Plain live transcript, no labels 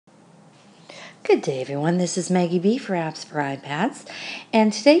Good day, everyone. This is Maggie B for Apps for iPads,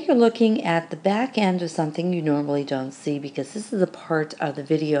 and today you're looking at the back end of something you normally don't see, because this is a part of the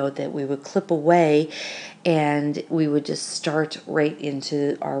video that we would clip away and we would just start right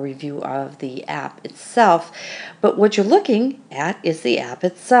into our review of the app itself. But what you're looking at is the app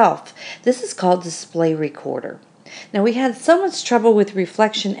itself. This is called Display Recorder. Now, we had so much trouble with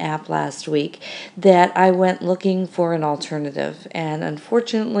Reflection app last week that I went looking for an alternative, and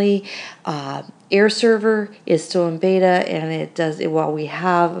unfortunately AirServer is still in beta, and it does it while we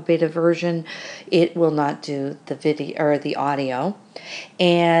have a beta version, it will not do the video or the audio.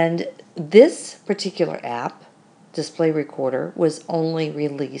 And this particular app, Display Recorder, was only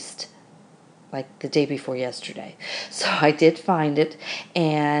released like the day before yesterday. So I did find it,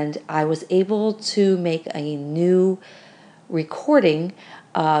 and I was able to make a new recording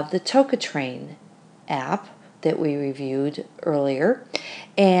of the Tokatrain app that we reviewed earlier,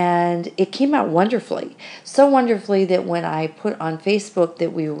 and it came out wonderfully. So wonderfully that when I put on Facebook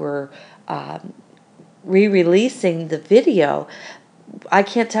that we were re-releasing the video, I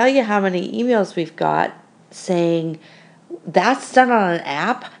can't tell you how many emails we've got saying, "That's done on an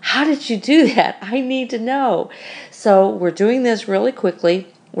app? How did you do that? I need to know." So we're doing this really quickly.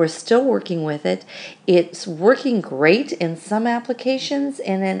 We're still working with it. It's working great in some applications,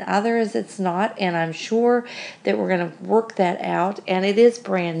 and in others it's not, and I'm sure that we're going to work that out. And it is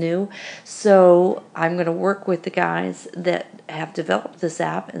brand new, so I'm going to work with the guys that have developed this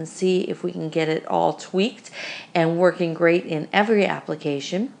app and see if we can get it all tweaked and working great in every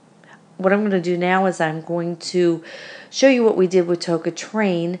application. What I'm going to do now is I'm going to show you what we did with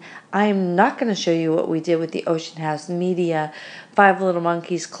Tokatrain. I'm not going to show you what we did with the Ocean House Media Five Little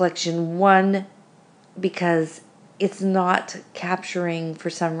Monkeys Collection 1, because it's not capturing, for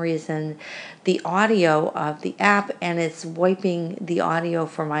some reason, the audio of the app, and it's wiping the audio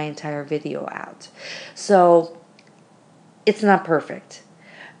for my entire video out. So it's not perfect.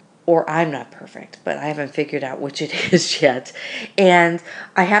 Or I'm not perfect, but I haven't figured out which it is yet. And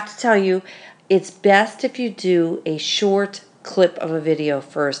I have to tell you, it's best if you do a short clip of a video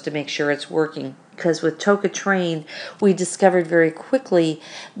first to make sure it's working. Because with Tokatrain, we discovered very quickly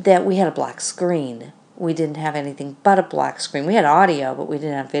that we had a black screen. We didn't have anything but a black screen. We had audio, but we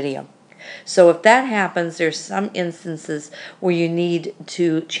didn't have video. So if that happens, there's some instances where you need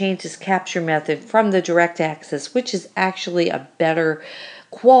to change this capture method from the direct access, which is actually a better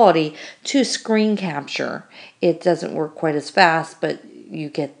quality, to screen capture. It doesn't work quite as fast, but you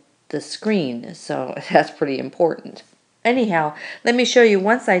get the screen, so that's pretty important. Anyhow, let me show you.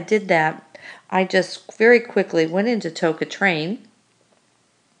 Once I did that, I just very quickly went into Tokatrain.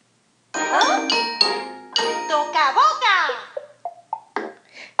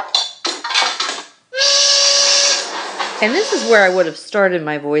 And this is where I would have started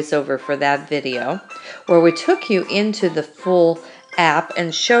my voiceover for that video, where we took you into the full app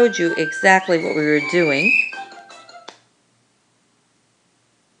and showed you exactly what we were doing.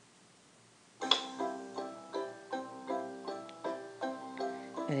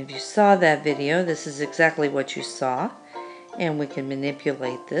 And if you saw that video, this is exactly what you saw. And we can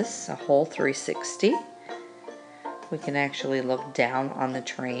manipulate this a whole 360. We can actually look down on the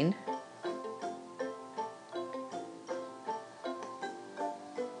train.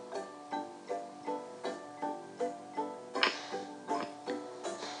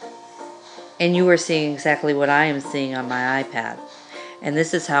 And you are seeing exactly what I am seeing on my iPad. And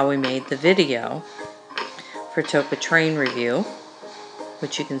this is how we made the video for Tokatrain review,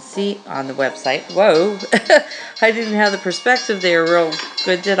 which you can see on the website. Whoa, I didn't have the perspective there real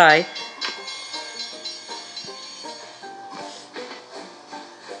good, did I?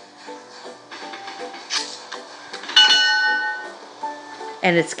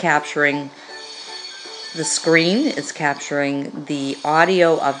 And it's capturing the screen, it's capturing the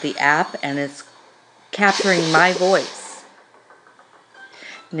audio of the app, and it's capturing my voice.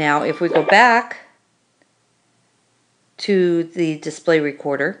 Now, if we go back to the Display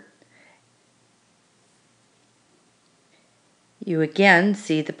Recorder, you again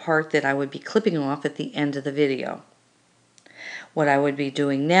see the part that I would be clipping off at the end of the video. What I would be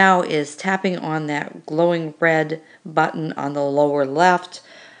doing now is tapping on that glowing red button on the lower left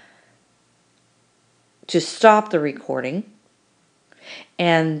to stop the recording,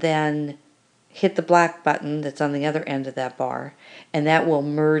 and then hit the black button that's on the other end of that bar, and that will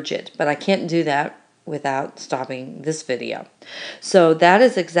merge it. But I can't do that without stopping this video. So that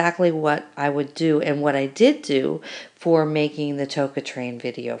is exactly what I would do, and what I did do for making the Tokatrain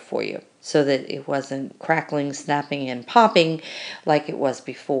video for you. so that it wasn't crackling, snapping, and popping like it was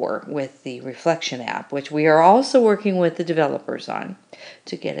before with the Reflection app, which we are also working with the developers on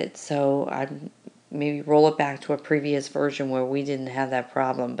to get it. So I'm maybe roll it back to a previous version where we didn't have that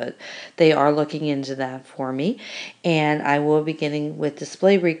problem, but they are looking into that for me. And I will be beginning with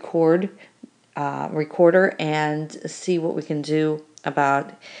Display Recorder and see what we can do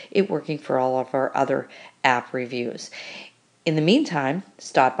about it working for all of our other app reviews. In the meantime,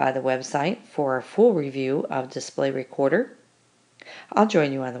 stop by the website for a full review of Display Recorder. I'll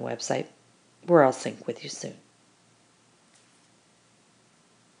join you on the website, where I'll sync with you soon.